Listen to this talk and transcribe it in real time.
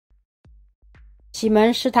西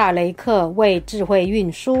门施塔雷克为智慧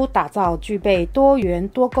运输打造具备多元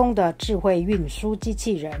多功的智慧运输机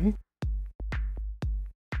器人。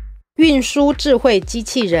运输智慧机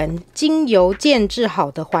器人经由建制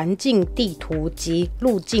好的环境地图及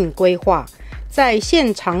路径规划，在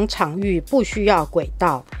现场场域不需要轨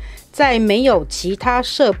道，在没有其他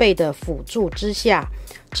设备的辅助之下，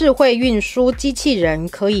智慧运输机器人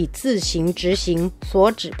可以自行执行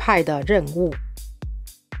所指派的任务。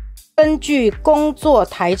根据工作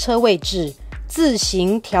台车位置，自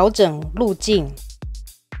行调整路径。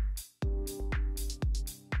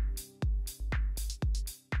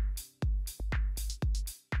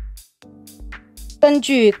根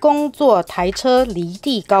据工作台车离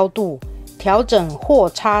地高度，调整货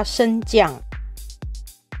叉升降。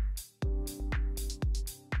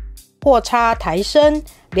货叉抬升，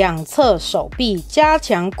两侧手臂加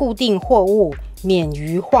强固定货物，免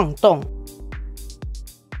于晃动。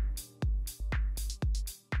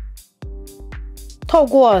透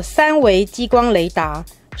过3维激光雷达、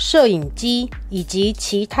摄影机以及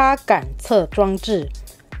其他感测装置，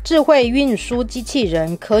智慧运输机器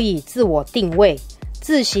人可以自我定位、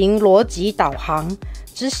自行逻辑导航，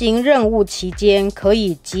执行任务期间可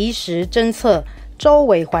以及时侦测周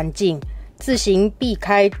围环境，自行避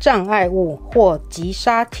开障碍物或急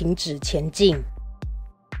刹停止前进。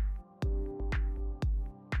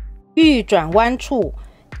遇转弯处，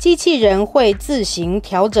机器人会自行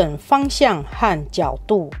调整方向和角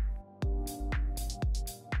度。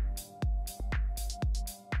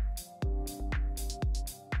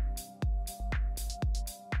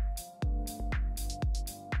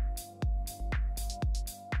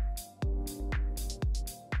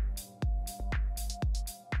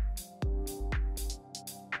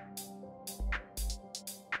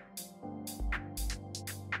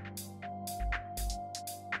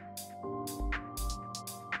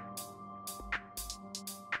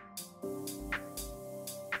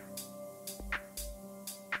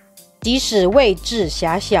即使位置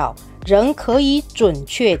狭小，仍可以准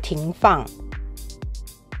确停放。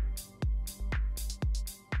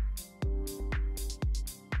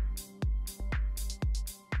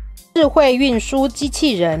智慧运输机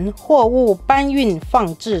器人货物搬运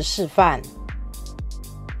放置示范。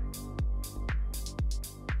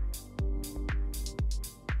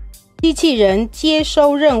机器人接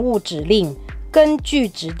收任务指令，根据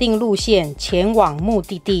指定路线前往目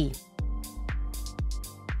的地。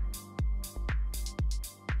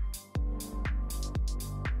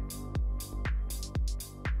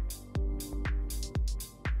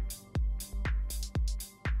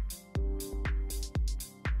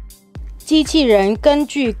机器人根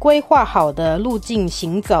据规划好的路径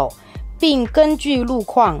行走，并根据路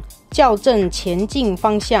况校正前进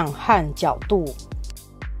方向和角度。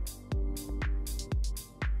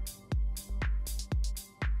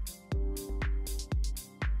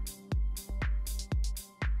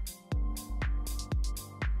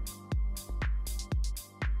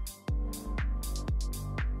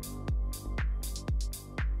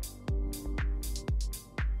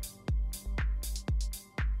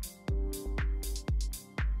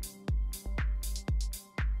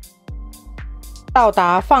到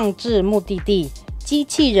达放置目的地，机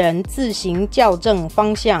器人自行校正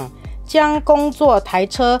方向，将工作台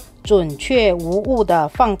车准确无误地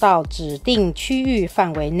放到指定区域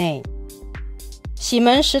范围内。西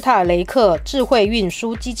门施塔雷克智慧运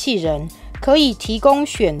输机器人可以提供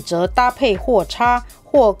选择搭配货叉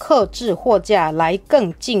或客制货架来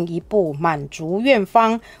更进一步满足院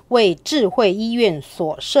方为智慧医院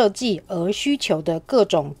所设计而需求的各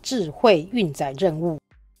种智慧运载任务。